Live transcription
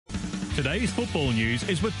Today's football news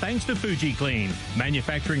is with thanks to Fujiclean,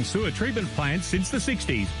 manufacturing sewer treatment plants since the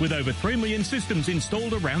 60s with over 3 million systems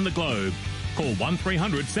installed around the globe. Call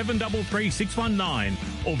 1300 733 619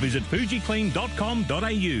 or visit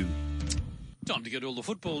fujiclean.com.au. Time to get all the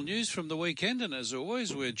football news from the weekend, and as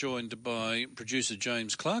always, we're joined by producer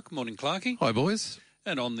James Clark. Morning, Clarkie. Hi, boys.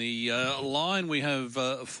 And on the line, we have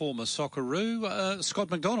former Socceroo,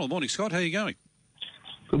 Scott McDonald. Morning, Scott. How are you going?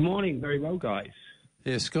 Good morning. Very well, guys.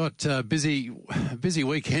 Yeah, Scott, busy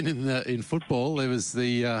weekend in football. There was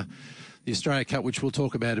the Australia Cup, which we'll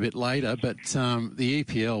talk about a bit later, but the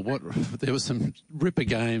EPL, there were some ripper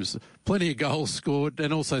games, plenty of goals scored,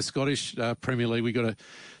 and also Scottish Premier League. We've got to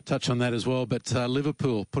touch on that as well. But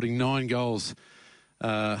Liverpool putting 9 goals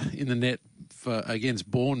in the net against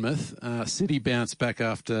Bournemouth. City bounced back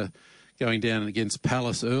after going down against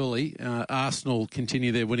Palace early. Arsenal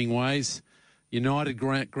continue their winning ways. United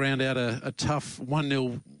ground out a tough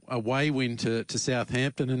 1-0 away win to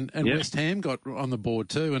Southampton, and Yep. West Ham got on the board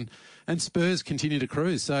too, and Spurs continue to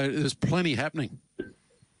cruise. So there's plenty happening.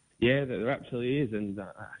 Yeah, there absolutely is. And,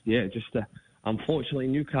 unfortunately,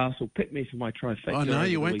 Newcastle picked me for my trifecta. I know,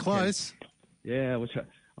 you went weekend. close. Yeah, which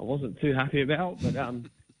I wasn't too happy about. But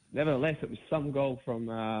nevertheless, it was some goal from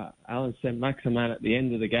Alan Saint-Maximin at the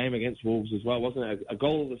end of the game against Wolves as well. Wasn't it a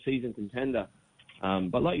goal of the season contender?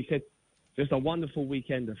 But like you said, just a wonderful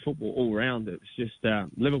weekend of football all round. It was just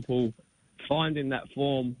Liverpool finding that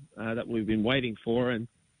form that we've been waiting for, and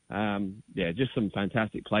just some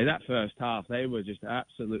fantastic play. That first half, they were just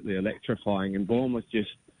absolutely electrifying, and Bournemouth just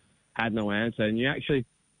had no answer. And you actually,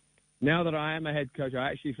 now that I am a head coach, I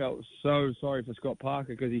actually felt so sorry for Scott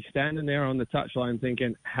Parker, because he's standing there on the touchline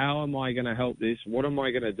thinking, how am I going to help this? What am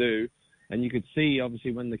I going to do? And you could see,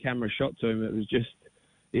 obviously, when the camera shot to him, it was just,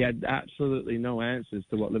 he had absolutely no answers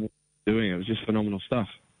to what Liverpool was doing. It was just phenomenal stuff.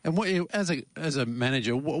 And what as a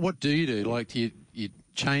manager, what do you do? Like, do you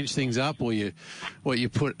change things up, or you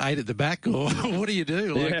put 8 at the back, or what do you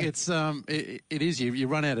do? Like, it's it is you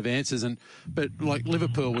run out of answers, but like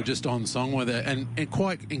Liverpool were just on song with it, and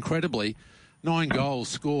quite incredibly, 9 goals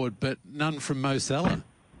scored, but none from Mo Salah.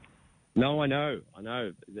 No, I know.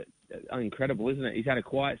 Incredible, isn't it? He's had a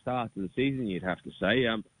quiet start to the season, you'd have to say.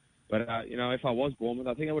 But if I was Bournemouth,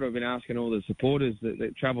 I think I would have been asking all the supporters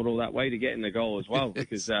that travelled all that way to get in the goal as well,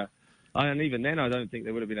 because and even then, I don't think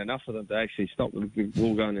there would have been enough for them to actually stop the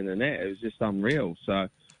ball going in the net. It was just unreal. So,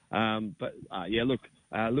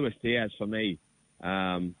 Luis Diaz for me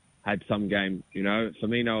had some game.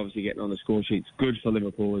 Firmino obviously getting on the score sheet's good for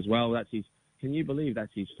Liverpool as well. Can you believe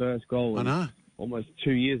that's his first goal in almost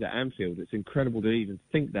 2 years at Anfield? It's incredible to even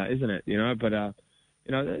think that, isn't it? The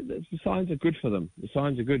signs are good for them. The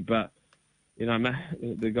signs are good, but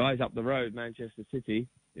the guys up the road, Manchester City,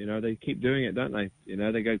 they keep doing it, don't they?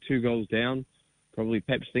 They go 2 goals down. Probably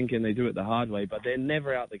Pep's thinking they do it the hard way, but they're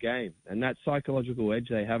never out the game. And that psychological edge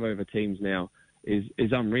they have over teams now is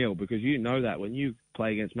unreal, because that when you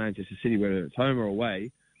play against Manchester City, whether it's home or away,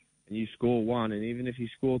 and you score 1, and even if you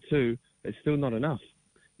score 2, it's still not enough.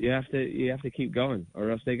 You have to keep going,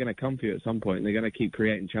 or else they're going to come for you at some point, and they're going to keep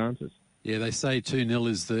creating chances. Yeah, they say 2-0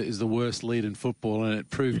 is the worst lead in football, and it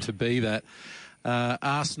proved to be that.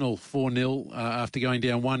 Arsenal 4-0 after going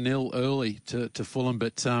down 1-0 early to Fulham,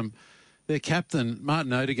 but their captain,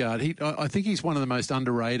 Martin Odegaard, I think he's one of the most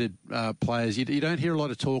underrated players. You don't hear a lot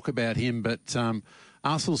of talk about him, but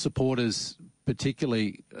Arsenal supporters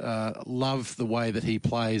particularly love the way that he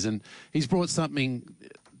plays, and he's brought something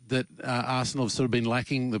that Arsenal have sort of been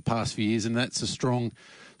lacking the past few years, and that's a strong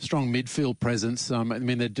midfield presence.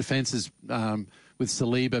 Their defence is with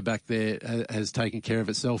Saliba back there has taken care of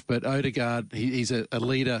itself. But Odegaard, he's a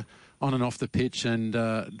leader on and off the pitch, and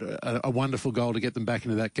a wonderful goal to get them back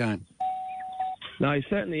into that game. No, he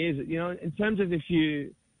certainly is. In terms of if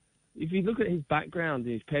you look at his background,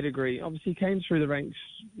 his pedigree, obviously he came through the ranks.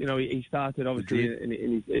 He started obviously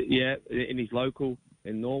in his local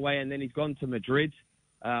in Norway, and then he's gone to Madrid,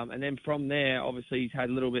 and then from there, obviously he's had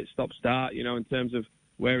a little bit stop-start, in terms of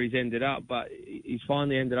where he's ended up, but he's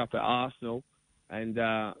finally ended up at Arsenal, and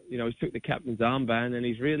he's took the captain's armband, and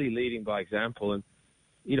he's really leading by example. And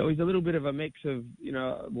he's a little bit of a mix of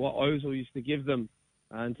what Ozil used to give them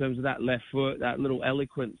in terms of that left foot, that little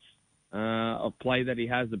eloquence of play that he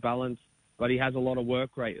has, the balance, but he has a lot of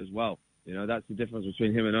work rate as well. That's the difference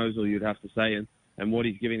between him and Ozil, you'd have to say, and what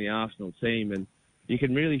he's giving the Arsenal team. And you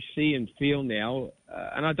can really see and feel now,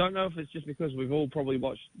 and I don't know if it's just because we've all probably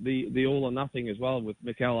watched the All or Nothing as well with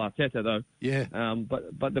Mikel Arteta, though. Yeah.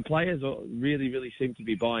 But the players really, really seem to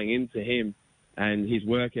be buying into him and his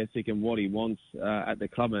work ethic and what he wants at the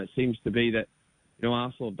club. And it seems to be that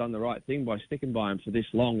Arsenal have done the right thing by sticking by him for this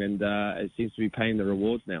long, and it seems to be paying the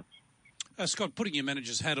rewards now. Scott, putting your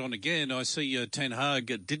manager's hat on again, I see Ten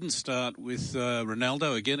Hag didn't start with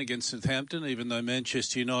Ronaldo again against Southampton, even though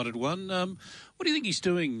Manchester United won. What do you think he's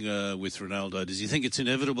doing with Ronaldo? Does he think it's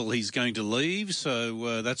inevitable he's going to leave,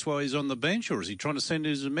 so that's why he's on the bench, or is he trying to send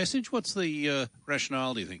us a message? What's the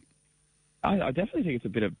rationale, do you think? I definitely think it's a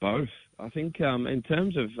bit of both. I think in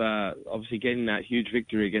terms of obviously getting that huge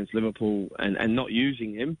victory against Liverpool and not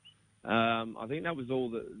using him, I think that was all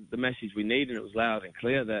the message we need, and it was loud and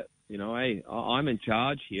clear that, hey, I'm in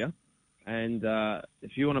charge here, and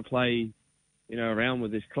if you want to play, around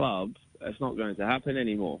with this club, it's not going to happen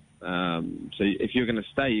anymore. So if you're going to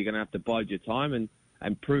stay, you're going to have to bide your time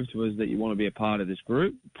and prove to us that you want to be a part of this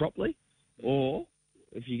group properly, or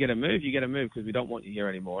if you get a move, you get a move because we don't want you here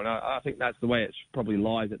anymore. And I think that's the way it probably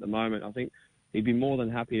lies at the moment. I think he'd be more than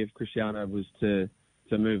happy if Cristiano was to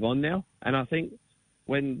move on now. And I think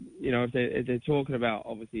when, if they're talking about,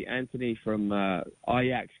 obviously, Anthony from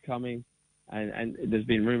Ajax coming, and there's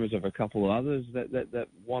been rumours of a couple of others, that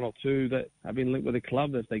one or two that have been linked with the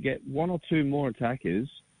club, if they get one or two more attackers,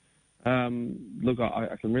 look,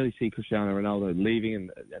 I can really see Cristiano Ronaldo leaving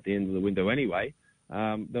at the end of the window anyway.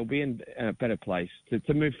 They'll be in a better place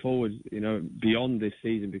to move forward, beyond this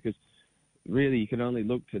season, because really you can only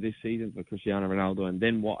look to this season for Cristiano Ronaldo, and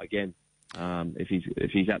then what again, if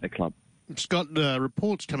he's at the club. Scott,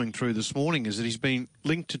 reports coming through this morning is that he's been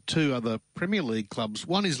linked to two other Premier League clubs.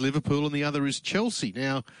 One is Liverpool and the other is Chelsea.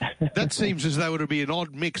 Now, that seems as though it would be an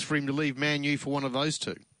odd mix for him to leave Man U for one of those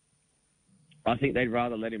two. I think they'd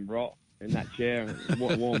rather let him rot in that chair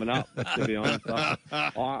warming up, to be honest.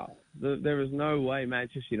 There is no way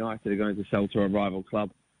Manchester United are going to sell to a rival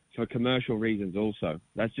club for commercial reasons also.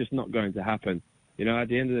 That's just not going to happen. At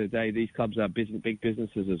the end of the day, these clubs are big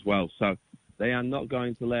businesses as well. So they are not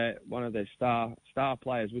going to let one of their star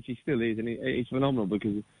players, which he still is, and he's phenomenal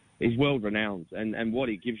because he's world-renowned. And what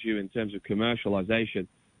he gives you in terms of commercialisation,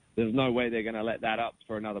 there's no way they're going to let that up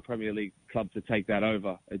for another Premier League club to take that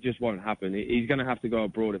over. It just won't happen. He's going to have to go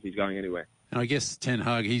abroad if he's going anywhere. And I guess Ten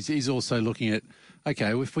Hag, he's also looking at,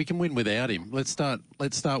 okay, if we can win without him, let's start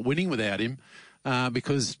winning without him,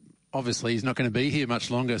 because obviously he's not going to be here much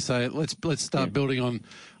longer. So let's start building on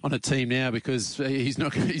a team now, because he's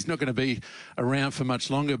not going to be around for much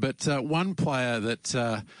longer. But one player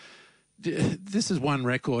that this is one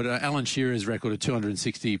record, Alan Shearer's record of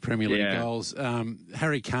 260 Premier League goals.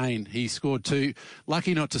 Harry Kane, he scored 2,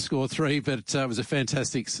 lucky not to score 3, but it was a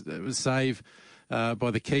fantastic save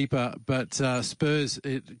by the keeper. But Spurs,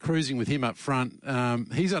 cruising with him up front,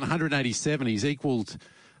 he's on 187. He's equalled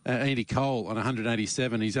Andy Cole on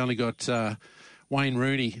 187. He's only got Wayne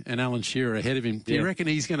Rooney and Alan Shearer ahead of him. Do you reckon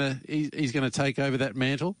he's gonna take over that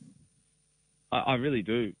mantle? I really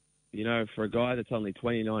do. For a guy that's only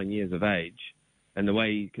 29 years of age, and the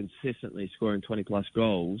way he's consistently scoring 20-plus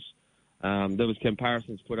goals, there was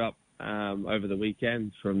comparisons put up over the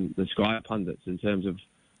weekend from the Sky pundits in terms of,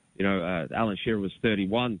 Alan Shearer was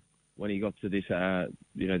 31 when he got to this,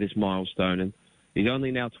 this milestone, and he's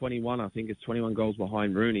only now 21. I think it's 21 goals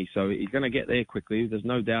behind Rooney, so he's going to get there quickly. There's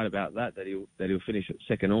no doubt about that he'll finish at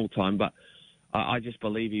second all time. But I just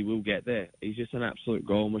believe he will get there. He's just an absolute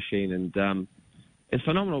goal machine, and it's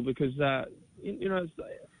phenomenal because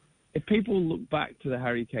if people look back to the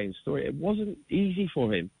Harry Kane story, it wasn't easy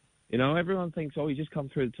for him. Everyone thinks, he's just come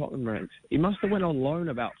through the Tottenham ranks. He must have went on loan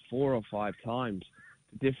about 4 or 5 times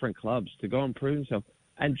to different clubs to go and prove himself.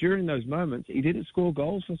 And during those moments, he didn't score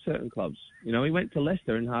goals for certain clubs. He went to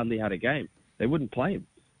Leicester and hardly had a game. They wouldn't play him.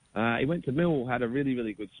 He went to Millwall, had a really,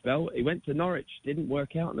 really good spell. He went to Norwich, didn't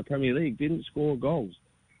work out in the Premier League, didn't score goals.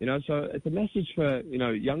 So it's a message for,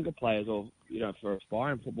 younger players or, for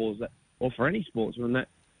aspiring footballers or for any sportsman that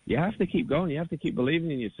you have to keep going. You have to keep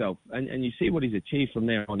believing in yourself. And you see what he's achieved from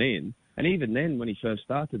there on in. And even then, when he first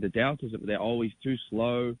started, the doubters, they're always too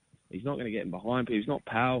slow. He's not going to get in behind people. He's not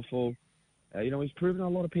powerful. He's proven a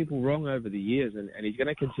lot of people wrong over the years, and he's going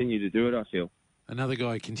to continue to do it, I feel. Another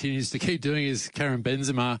guy continues to keep doing is Karim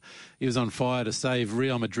Benzema. He was on fire to save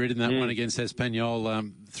Real Madrid in that one against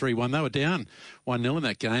Espanyol 3-1. They were down 1-0 in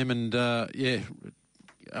that game,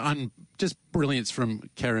 and just brilliance from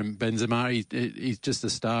Karim Benzema. He's just a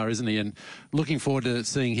star, isn't he? And looking forward to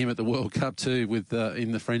seeing him at the World Cup too, with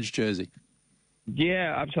in the French jersey.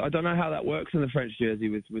 Yeah, I don't know how that works in the French jersey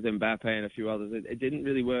with Mbappe and a few others. It didn't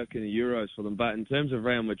really work in the Euros for them, but in terms of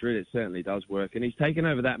Real Madrid, it certainly does work. And he's taken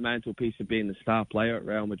over that mantelpiece of being the star player at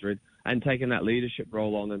Real Madrid and taking that leadership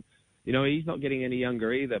role on. And, he's not getting any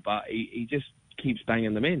younger either, but he just keeps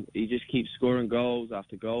banging them in. He just keeps scoring goals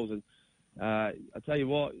after goals. And I tell you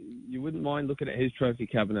what, you wouldn't mind looking at his trophy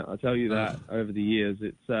cabinet. I tell you that over the years,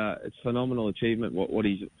 it's phenomenal achievement what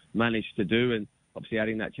he's managed to do. And obviously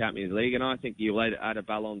adding that Champions League, and I think he'll add a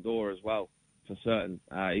Ballon d'Or as well, for certain.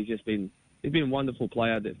 He's been a wonderful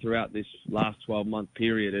player throughout this last 12-month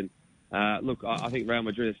period. And look, I think Real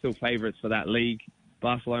Madrid are still favourites for that league.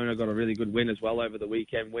 Barcelona got a really good win as well over the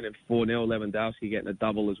weekend, winning 4-0, Lewandowski getting a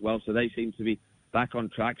double as well. So they seem to be back on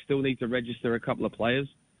track. Still need to register a couple of players.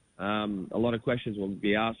 A lot of questions will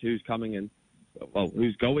be asked who's coming and, well,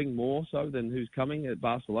 who's going more so than who's coming at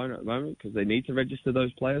Barcelona at the moment, because they need to register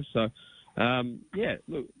those players. So, yeah,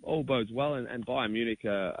 look, all bodes well. And Bayern Munich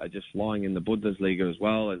are just flying in the Bundesliga as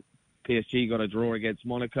well. And PSG got a draw against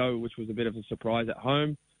Monaco, which was a bit of a surprise at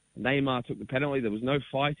home. Neymar took the penalty. There was no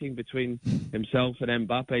fighting between himself and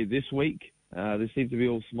Mbappe this week. There seemed to be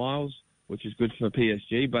all smiles, which is good for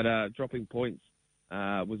PSG. But dropping points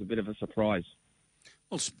was a bit of a surprise.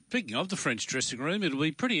 Well, speaking of the French dressing room, it'll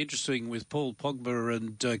be pretty interesting with Paul Pogba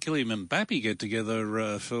and Kylian Mbappe get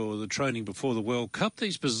together for the training before the World Cup.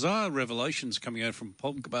 These bizarre revelations coming out from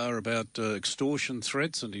Pogba about extortion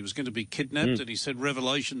threats, and he was going to be kidnapped, and he said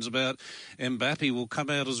revelations about Mbappe will come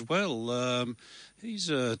out as well. He's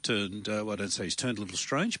turned, well, I don't say he's turned a little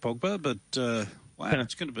strange, Pogba, but wow,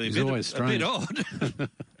 it's going to be a bit odd.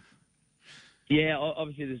 Yeah,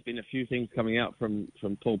 obviously there's been a few things coming out from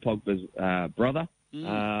Paul Pogba's brother.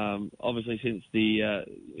 Obviously, since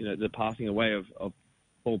the passing away of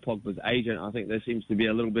Paul Pogba's agent, I think there seems to be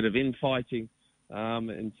a little bit of infighting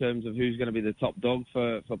in terms of who's going to be the top dog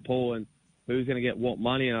for Paul and who's going to get what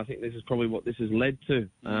money. And I think this is probably what this has led to.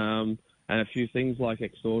 And a few things like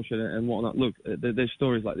extortion and whatnot. Look, there's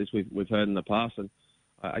stories like this we've heard in the past, and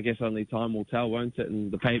I guess only time will tell, won't it?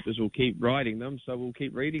 And the papers will keep writing them, so we'll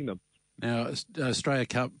keep reading them. Now, Australia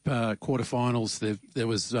Cup quarterfinals, there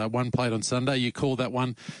was one played on Sunday. You called that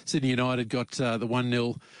one. Sydney United got the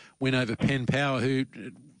 1-0 win over Penn Power, who,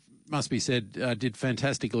 must be said, did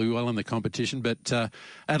fantastically well in the competition. But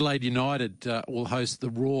Adelaide United will host the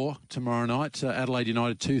Roar tomorrow night. Adelaide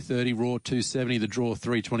United 2:30, Roar 2:70, the draw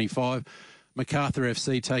 3:25. Macarthur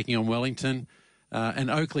FC taking on Wellington.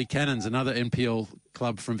 And Oakley Cannons, another NPL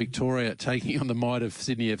club from Victoria, taking on the might of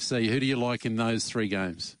Sydney FC. Who do you like in those three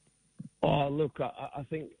games? Oh, look, I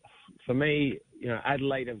think for me,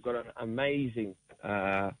 Adelaide have got an amazing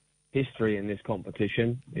history in this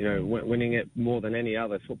competition, winning it more than any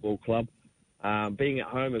other football club. Being at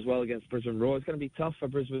home as well against Brisbane Roar, it's going to be tough for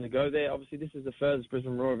Brisbane to go there. Obviously, this is the furthest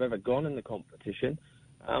Brisbane Roar have ever gone in the competition.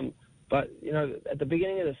 But, at the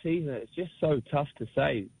beginning of the season, it's just so tough to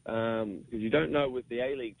say because you don't know with the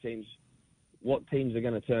A-League teams what teams are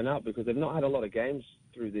going to turn up because they've not had a lot of games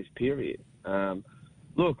through this period.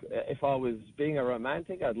 Look, if I was being a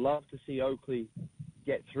romantic, I'd love to see Oakley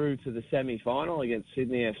get through to the semi-final against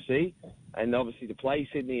Sydney FC and obviously to play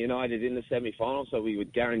Sydney United in the semi-final so we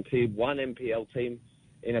would guarantee one NPL team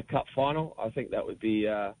in a cup final. I think that would be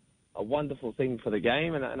a wonderful thing for the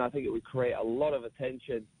game and I think it would create a lot of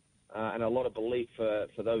attention and a lot of belief for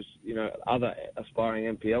those, other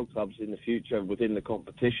aspiring NPL clubs in the future within the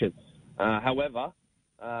competition. However,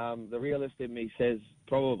 the realist in me says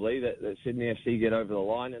probably that Sydney FC get over the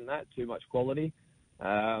line in that, too much quality.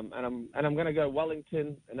 And I'm going to go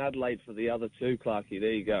Wellington and Adelaide for the other two, Clarkie.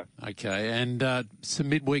 There you go. Okay, and some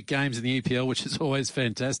midweek games in the EPL, which is always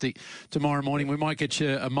fantastic. Tomorrow morning we might get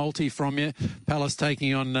you a multi from you. Palace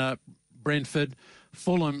taking on Brentford.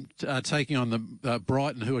 Fulham taking on the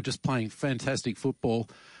Brighton, who are just playing fantastic football.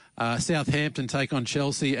 Southampton take on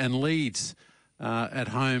Chelsea, and Leeds at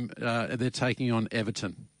home, they're taking on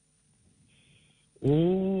Everton.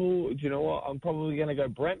 Ooh, do you know what? I'm probably going to go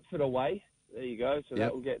Brentford away. There you go. So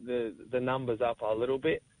that will get the numbers up a little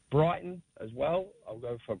bit. Brighton as well. I'll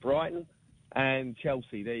go for Brighton. And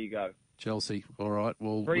Chelsea. There you go. Chelsea. All right.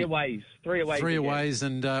 Well, Three aways,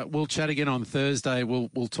 and we'll chat again on Thursday.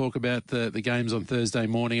 We'll talk about the games on Thursday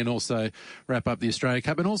morning and also wrap up the Australia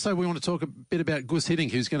Cup. And also we want to talk a bit about Gus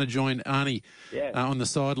Hiddink, who's going to join Arnie on the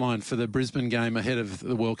sideline for the Brisbane game ahead of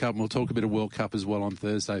the World Cup. And we'll talk a bit of World Cup as well on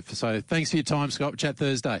Thursday. So thanks for your time, Scott. Chat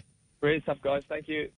Thursday. Great stuff, guys. Thank you.